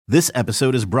This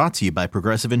episode is brought to you by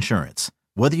Progressive Insurance.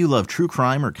 Whether you love true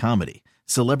crime or comedy,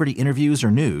 celebrity interviews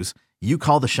or news, you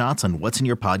call the shots on what's in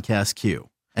your podcast queue.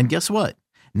 And guess what?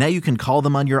 Now you can call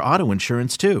them on your auto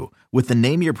insurance too with the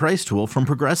Name Your Price tool from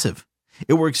Progressive.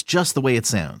 It works just the way it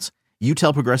sounds. You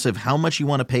tell Progressive how much you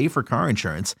want to pay for car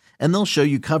insurance, and they'll show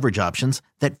you coverage options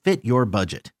that fit your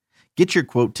budget. Get your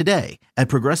quote today at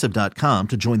Progressive.com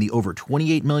to join the over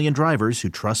 28 million drivers who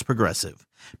trust Progressive.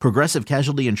 Progressive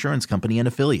Casualty Insurance Company and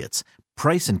Affiliates.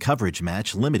 Price and coverage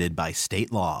match limited by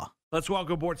state law. Let's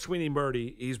welcome aboard Sweeney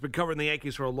Murdy. He's been covering the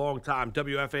Yankees for a long time,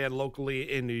 WFAN locally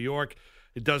in New York.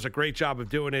 He does a great job of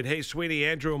doing it. Hey, Sweeney,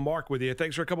 Andrew and Mark with you.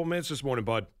 Thanks for a couple minutes this morning,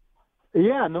 bud.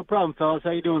 Yeah, no problem, fellas.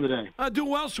 How you doing today? Doing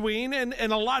well, Sween, and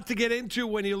a lot to get into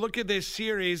when you look at this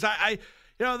series.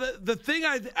 The thing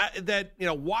that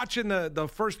watching the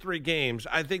first three games,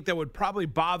 I think that would probably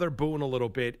bother Boone a little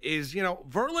bit is,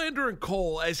 Verlander and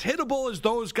Cole, as hittable as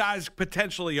those guys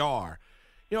potentially are,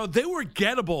 they were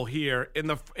gettable here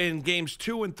in games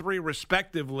 2 and 3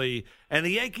 respectively, and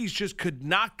the Yankees just could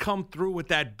not come through with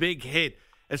that big hit,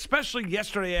 especially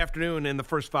yesterday afternoon in the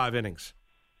first 5 innings.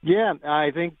 Yeah, I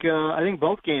think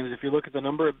both games, if you look at the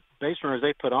number of base runners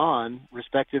they put on,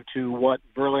 respective to what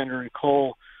Verlander and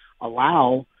Cole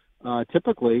allow,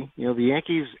 typically, the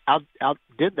Yankees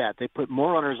outdid that. They put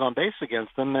more runners on base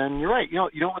against them, and you're right. You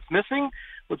know what's missing?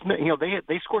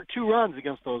 They scored 2 runs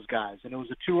against those guys, and it was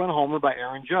a 2-run homer by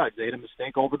Aaron Judge. They had a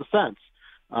mistake over the fence.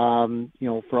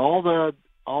 For all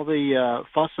the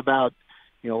fuss about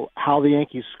how the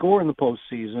Yankees score in the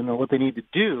postseason or what they need to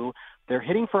do, they're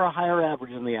hitting for a higher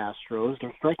average than the Astros.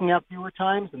 They're striking out fewer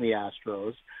times than the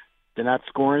Astros. They're not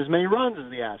scoring as many runs as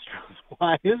the Astros.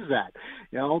 Why is that?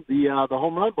 The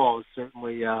home run ball has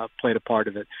certainly played a part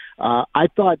of it. I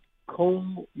thought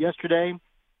Cole yesterday,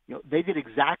 they did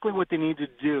exactly what they needed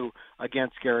to do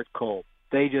against Garrett Cole.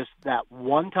 They just, that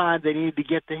one time they needed to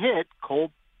get the hit,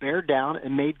 Cole bared down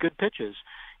and made good pitches.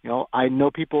 I know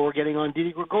people were getting on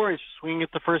Didi Gregorius swinging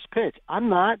at the first pitch. I'm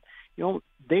not.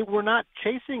 They were not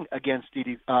chasing against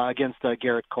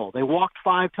Garrett Cole. They walked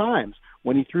 5 times.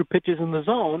 When he threw pitches in the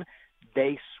zone,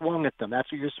 they swung at them.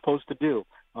 That's what you're supposed to do.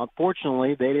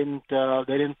 Unfortunately, they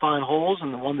didn't find holes,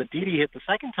 and the one that Didi hit the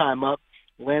second time up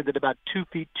landed about 2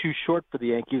 feet too short for the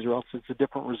Yankees, or else it's a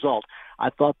different result. I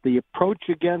thought the approach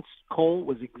against Cole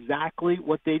was exactly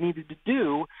what they needed to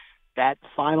do. That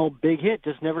final big hit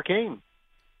just never came.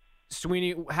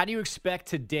 Sweeney, how do you expect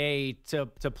today to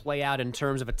play out in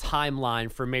terms of a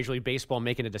timeline for Major League Baseball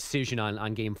making a decision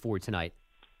on Game 4 tonight?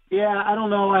 Yeah, I don't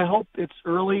know. I hope it's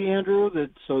early, Andrew,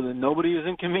 so that nobody is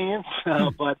inconvenienced.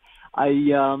 But as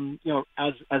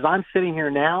I'm sitting here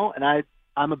now, and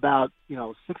I'm about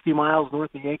 60 miles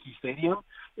north of Yankee Stadium,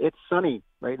 it's sunny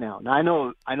right now. Now I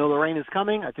know the rain is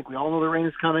coming. I think we all know the rain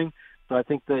is coming. But I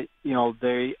think that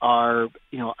they are.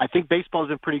 I think baseball has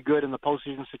been pretty good in the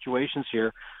postseason situations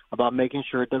here about making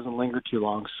sure it doesn't linger too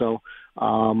long. So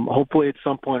hopefully at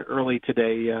some point early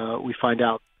today we find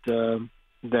out that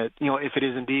if it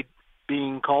is indeed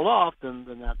being called off, then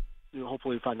that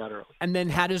hopefully we find out early. And then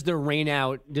how does the rain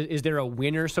out? Is there a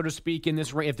winner, so to speak, in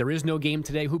this rain? If there is no game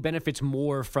today, who benefits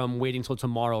more from waiting till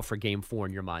tomorrow for Game 4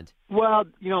 in your mind? Well,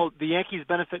 the Yankees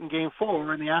benefit in Game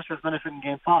 4 and the Astros benefit in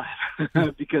Game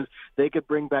 5 because they could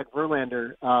bring back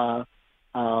Verlander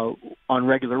on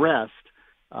regular rest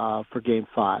for Game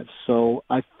 5. So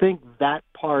I think that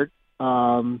part,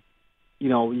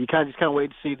 you kind of wait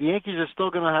to see. The Yankees are still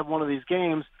going to have one of these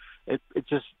games. It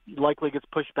just likely gets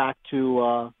pushed back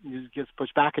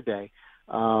a day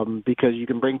because you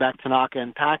can bring back Tanaka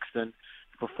and Paxton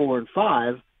for 4 and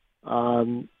 5,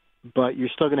 but you're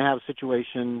still going to have a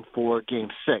situation for Game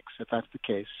 6 if that's the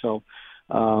case. So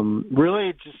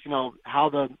really, just how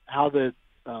the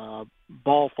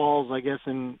ball falls, I guess,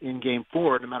 in Game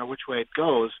 4, no matter which way it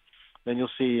goes, then you'll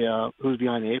see who's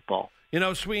behind the 8 ball.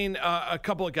 Sween, a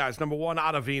couple of guys. Number one,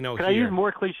 Ottavino. Can I use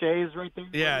more cliches right there?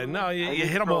 Yeah, no, you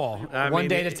hit them all. One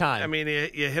day at a time.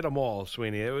 You hit them all,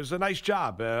 Sweeney. It was a nice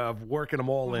job of working them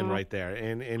all in right there.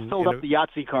 Filled up the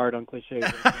Yahtzee card on cliches.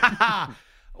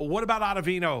 What about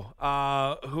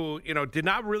Ottavino, who did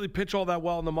not really pitch all that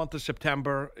well in the month of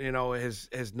September?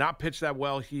 Has not pitched that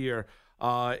well here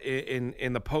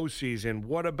in the postseason.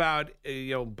 What about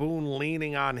Boone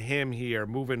leaning on him here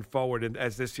moving forward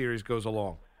as this series goes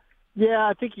along? Yeah,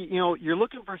 I think you're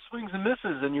looking for swings and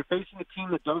misses, and you're facing a team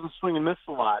that doesn't swing and miss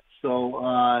a lot.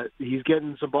 So he's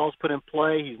getting some balls put in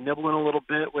play. He's nibbling a little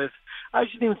bit with. I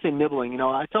shouldn't even say nibbling.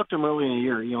 I talked to him earlier in the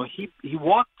year. He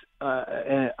walked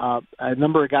a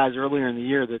number of guys earlier in the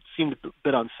year that seemed a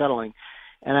bit unsettling,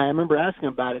 and I remember asking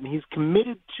him about it. And he's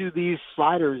committed to these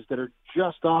sliders that are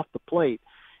just off the plate.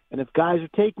 And if guys are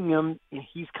taking him,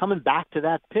 he's coming back to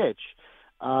that pitch.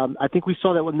 I think we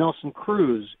saw that with Nelson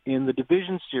Cruz in the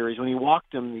division series when he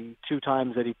walked him the 2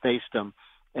 times that he faced him.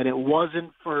 And it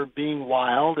wasn't for being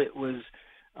wild. It was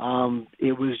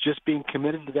just being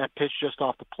committed to that pitch just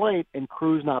off the plate and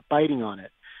Cruz not biting on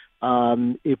it.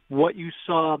 If what you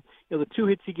saw, the 2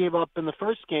 hits he gave up in the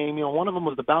first game, one of them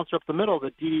was the bouncer up the middle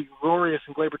that Didi Gregorius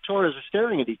and Gleyber Torres are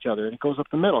staring at each other, and it goes up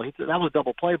the middle. That was a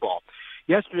double play ball.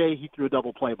 Yesterday, he threw a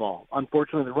double play ball.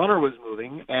 Unfortunately, the runner was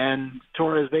moving, and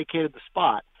Torres vacated the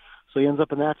spot, so he ends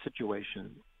up in that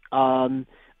situation.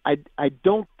 I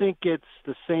don't think it's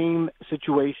the same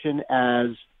situation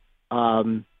as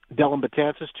Dellin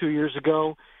Betances 2 years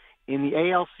ago. In the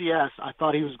ALCS, I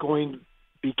thought he was going to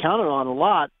be counted on a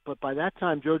lot, but by that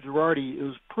time, Joe Girardi, it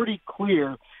was pretty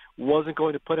clear, wasn't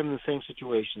going to put him in the same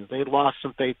situations. They had lost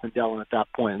some faith in Dellin at that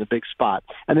point in the big spot,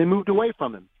 and they moved away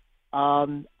from him.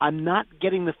 I'm not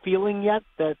getting the feeling yet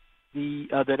that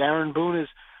that Aaron Boone is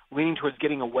leaning towards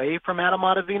getting away from Adam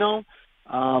Ottavino,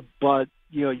 but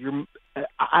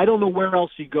I don't know where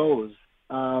else he goes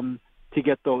to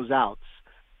get those outs.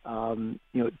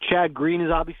 Chad Green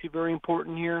is obviously very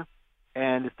important here.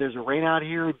 And if there's a rain out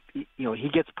here, he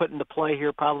gets put into play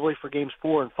here probably for games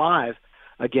 4 and 5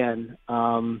 again.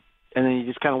 And then you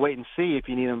just kind of wait and see if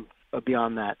you need him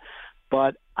beyond that.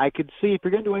 But I could see, if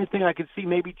you're going to do anything, I could see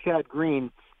maybe Chad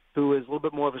Green, who is a little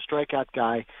bit more of a strikeout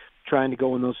guy, trying to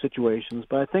go in those situations.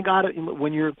 But I think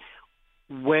when you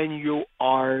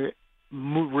are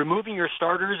removing your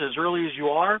starters as early as you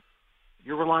are,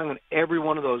 you're relying on every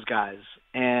one of those guys.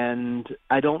 And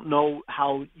I don't know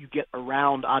how you get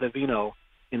around Ottavino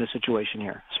in a situation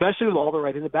here, especially with all the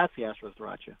right-handed bats the Astros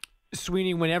throw at you.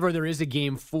 Sweeney, whenever there is a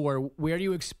game 4, where do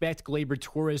you expect Gleyber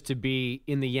Torres to be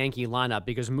in the Yankee lineup?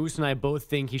 Because Moose and I both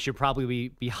think he should probably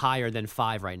be higher than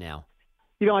 5 right now.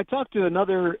 I talked to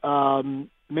another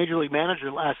Major League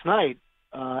manager last night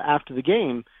after the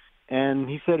game, and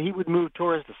he said he would move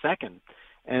Torres to second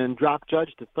and drop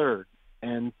Judge to third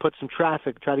and put some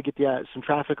traffic, try to get some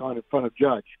traffic on in front of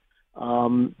Judge.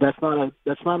 That's not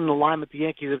an alignment the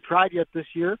Yankees have tried yet this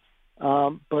year.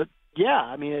 But yeah,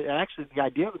 I mean, actually the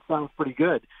idea of it sounds pretty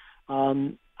good.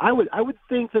 I would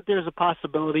think that there's a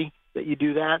possibility that you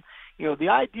do that. The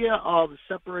idea of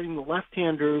separating the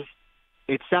left-handers,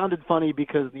 it sounded funny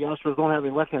because the Astros don't have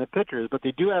any left-handed pitchers, but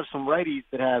they do have some righties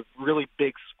that have really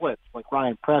big splits, like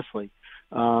Ryan Presley.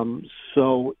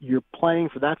 So you're playing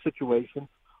for that situation.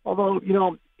 Although,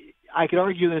 I could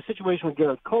argue that a situation with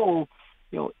Garrett Cole,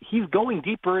 he's going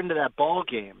deeper into that ball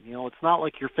game. It's not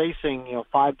like you're facing,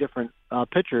 5 different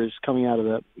pitchers coming out of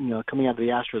the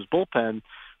Astros bullpen.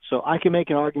 So I can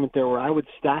make an argument there where I would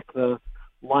stack the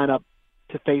lineup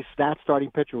to face that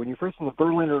starting pitcher. When you're facing the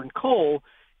Verlander and Cole,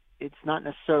 it's not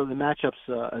necessarily the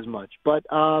matchups as much. But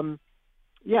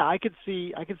yeah, I could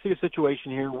see a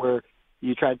situation here where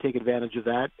you try to take advantage of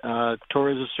that.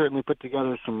 Torres has certainly put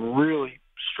together some really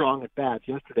strong at bats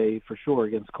yesterday for sure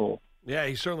against Cole. Yeah,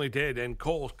 he certainly did, and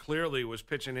Cole clearly was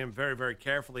pitching him very, very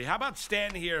carefully. How about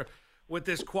Stan here with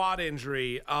this quad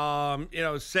injury? Obviously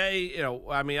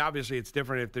it's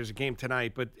different if there's a game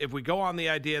tonight, but if we go on the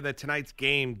idea that tonight's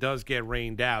game does get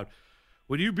rained out,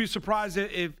 would you be surprised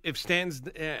if Stan's,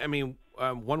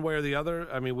 one way or the other?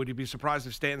 I mean, would you be surprised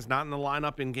if Stan's not in the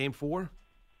lineup in game 4?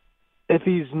 If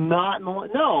he's not, no,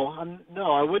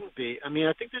 I wouldn't be. I mean,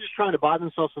 I think they're just trying to buy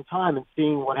themselves some time and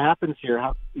seeing what happens here.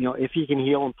 How, if he can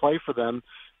heal and play for them.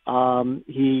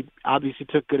 He obviously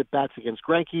took good at bats against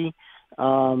Greinke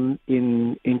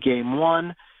in game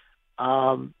 1.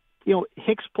 When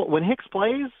Hicks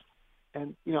plays,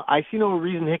 and I see no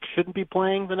reason Hicks shouldn't be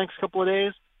playing the next couple of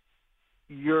days.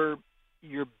 Your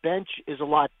bench is a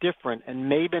lot different,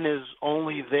 and Maben is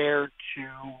only there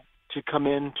to come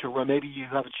in to run. Maybe you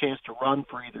have a chance to run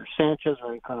for either Sanchez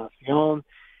or Encarnacion,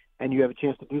 and you have a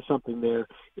chance to do something there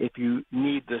if you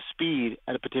need the speed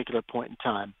at a particular point in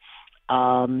time.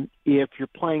 If you're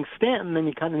playing Stanton, then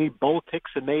you kind of need both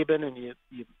Hicks and Maben, and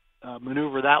you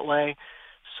maneuver that way.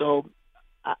 So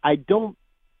I don't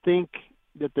think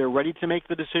that they're ready to make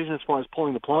the decision as far as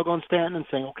pulling the plug on Stanton and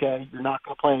saying, okay, you're not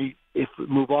going to play. If we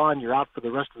move on, you're out for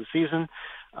the rest of the season.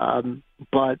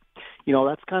 But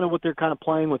that's kind of what they're kind of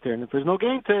playing with there. And if there's no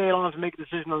game today, I don't have to make a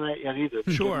decision on that yet either.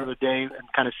 Sure. Give another day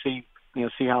and kind of see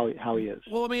how he is.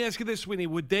 Well, let me ask you this, Sweeney.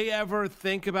 Would they ever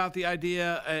think about the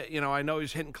idea, I know he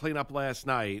was hitting cleanup last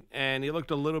night, and he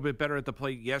looked a little bit better at the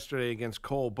plate yesterday against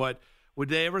Cole, but would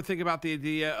they ever think about the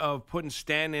idea of putting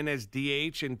Stan in as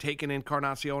DH and taking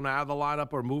Encarnacion out of the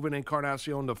lineup, or moving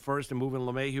Encarnacion to first and moving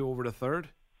LeMahieu over to third?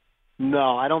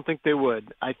 No, I don't think they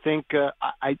would. I think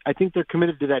I think they're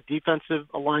committed to that defensive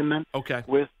alignment. Okay.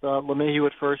 With LeMahieu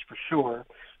at first for sure.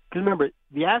 remember,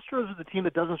 the Astros are the team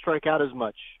that doesn't strike out as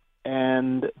much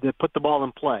and they put the ball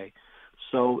in play.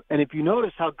 So, and if you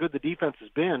notice how good the defense has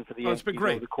been for the Yankees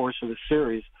over the course of the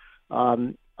series,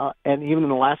 and even in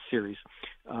the last series,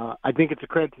 I think it's a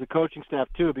credit to the coaching staff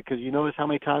too, because you notice how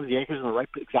many times the Yankees are in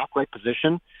the exact right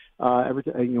position. With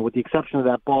the exception of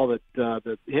that ball that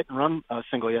the hit and run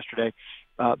single yesterday,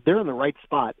 they're in the right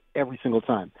spot every single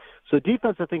time. So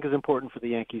defense, I think, is important for the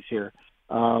Yankees here,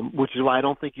 which is why I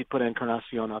don't think you'd put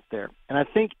Encarnacion up there. And I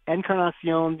think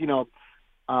Encarnacion,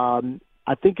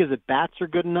 I think his at-bats are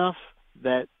good enough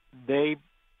that they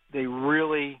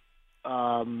really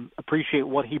appreciate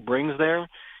what he brings there.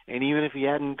 And even if he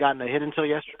hadn't gotten a hit until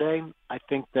yesterday, I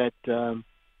think that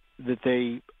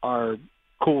they are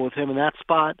cool with him in that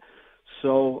spot.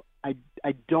 So I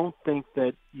don't think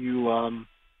that you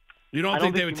don't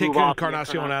think they would take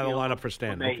Encarnacion out of the lineup for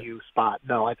Stan? Mayhew spot.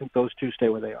 No, I think those two stay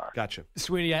where they are. Gotcha.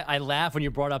 Sweeney, I laugh when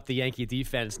you brought up the Yankee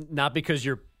defense, not because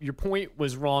your point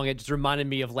was wrong. It just reminded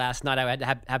me of last night. I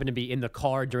happened to be in the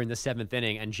car during the seventh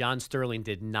inning, and John Sterling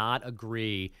did not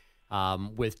agree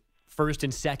with first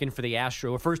and second for the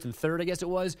Astros, or first and third, I guess it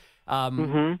was,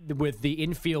 with the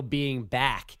infield being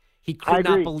back. He could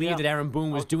not believe that Aaron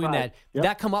Boone was doing that. Did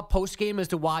that come up post-game as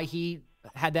to why he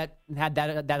had that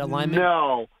alignment?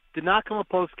 No, did not come up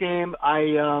post-game.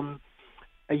 I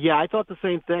thought the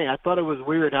same thing. I thought it was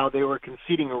weird how they were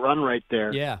conceding a run right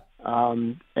there. Yeah.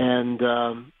 And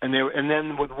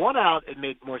then with one out, it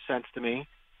made more sense to me.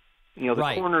 The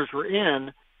corners were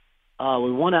in.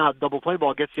 With one out, double play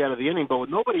ball gets you out of the inning. But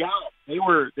with nobody out, they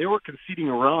were conceding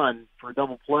a run for a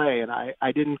double play, and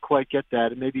I didn't quite get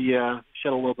that. Maybe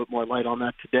shed a little bit more light on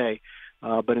that today.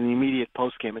 But in the immediate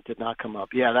post game, it did not come up.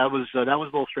 Yeah, that was a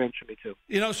little strange to me too.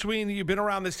 Sweeney, you've been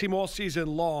around this team all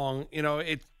season long.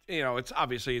 It's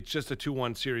obviously it's just a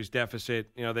 2-1 series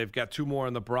deficit. They've got 2 more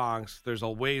in the Bronx. There's a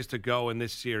ways to go in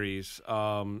this series.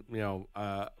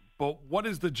 But what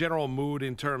is the general mood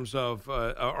in terms of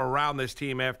around this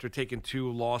team after taking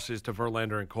 2 losses to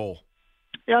Verlander and Cole?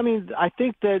 Yeah, I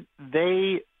think that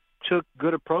they took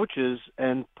good approaches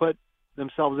and put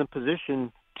themselves in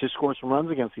position to score some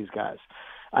runs against these guys.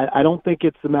 I don't think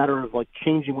it's a matter of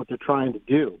changing what they're trying to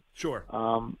do. Sure.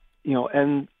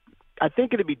 And I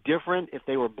think it'd be different if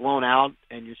they were blown out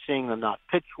and you're seeing them not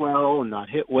pitch well and not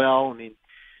hit well.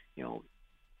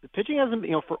 The pitching hasn't,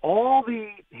 for all the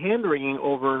hand-wringing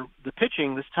over the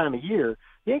pitching this time of year,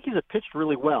 the Yankees have pitched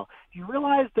really well. Do you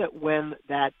realize that when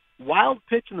that wild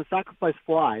pitch in the sacrifice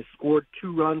fly scored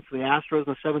 2 runs for the Astros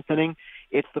in the 7th inning,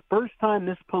 it's the first time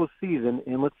this postseason,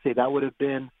 and let's say that would have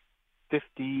been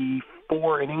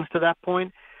 54 innings to that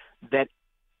point, that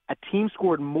a team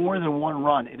scored more than 1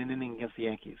 run in an inning against the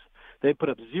Yankees. They put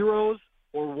up 0s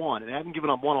or 1, and they haven't given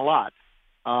up 1 a lot.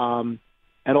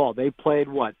 At all. They played,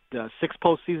 6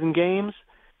 postseason games,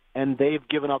 and they've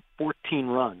given up 14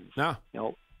 runs. No.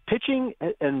 Pitching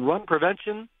and run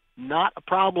prevention, not a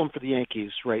problem for the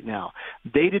Yankees right now.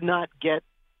 They did not get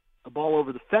a ball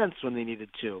over the fence when they needed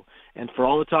to. And for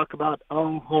all the talk about,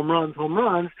 home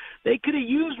runs, they could have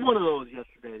used one of those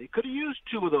yesterday. They could have used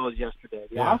 2 of those yesterday.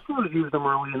 The Astros used them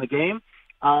early in the game.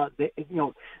 As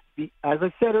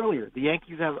I said earlier, the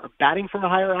Yankees are batting from a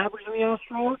higher average than the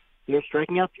Astros. They're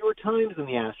striking out fewer times than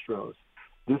the Astros.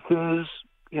 This is,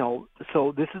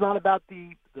 so this is not about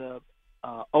they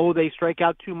strike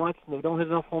out too much and they don't hit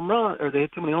enough home runs, or they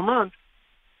hit too many home runs.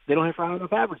 They don't hit for high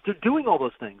enough average. They're doing all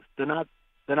those things. They're not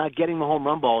getting the home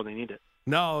run ball when they need it.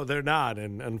 No, they're not.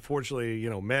 And unfortunately,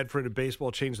 Mad Printed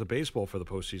Baseball changed the baseball for the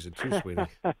postseason too, Sweeney.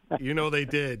 They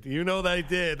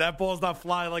did. That ball's not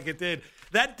flying like it did.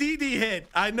 That Didi hit,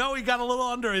 I know he got a little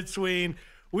under it, Sweeney.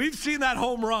 We've seen that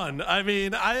home run. I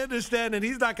understand,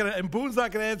 and Boone's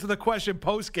not going to answer the question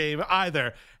post-game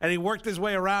either, and he worked his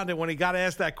way around it when he got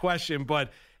asked that question.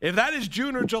 But if that is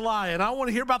June or July, and I want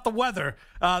to hear about the weather,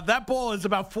 that ball is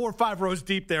about 4 or 5 rows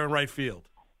deep there in right field.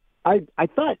 I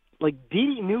thought,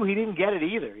 Didi knew he didn't get it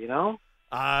either,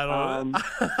 I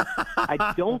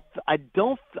don't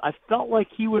I felt like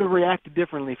he would have reacted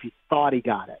differently if he thought he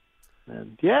got it.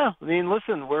 And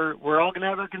listen, we're all going to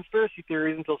have our conspiracy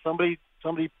theories until somebody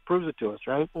proves it to us,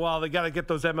 right? Well, they got to get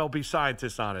those MLB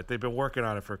scientists on it. They've been working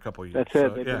on it for a couple of years. That's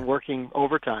it. They've been working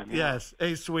overtime. Yes.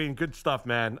 Hey, Sweeney, good stuff,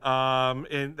 man.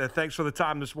 And thanks for the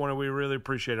time this morning. We really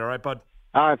appreciate it. All right, bud?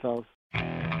 All right, fellas.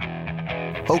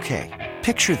 Okay,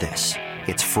 picture this.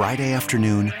 It's Friday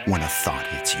afternoon when a thought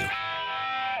hits you.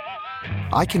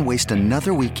 I can waste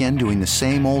another weekend doing the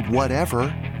same old whatever,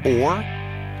 or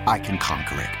I can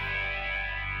conquer it.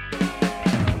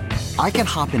 I can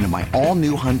hop into my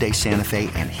all-new Hyundai Santa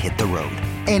Fe and hit the road.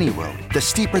 Any road. The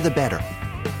steeper, the better.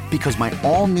 Because my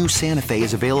all-new Santa Fe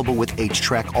is available with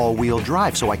H-Track all-wheel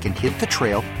drive, so I can hit the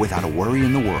trail without a worry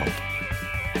in the world.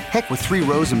 Heck, with 3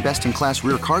 rows and best-in-class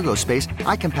rear cargo space,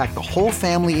 I can pack the whole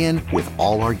family in with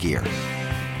all our gear.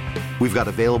 We've got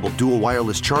available dual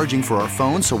wireless charging for our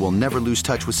phones, so we'll never lose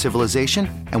touch with civilization,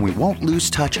 and we won't lose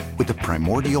touch with the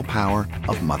primordial power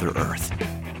of Mother Earth.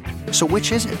 So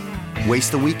which is it?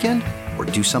 Waste the weekend or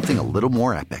do something a little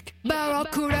more epic?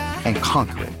 And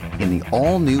conquer it in the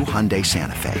all-new Hyundai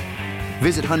Santa Fe.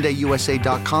 Visit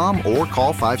HyundaiUSA.com or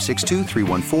call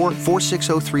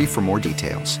 562-314-4603 for more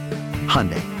details.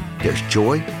 Hyundai, there's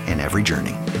joy in every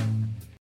journey.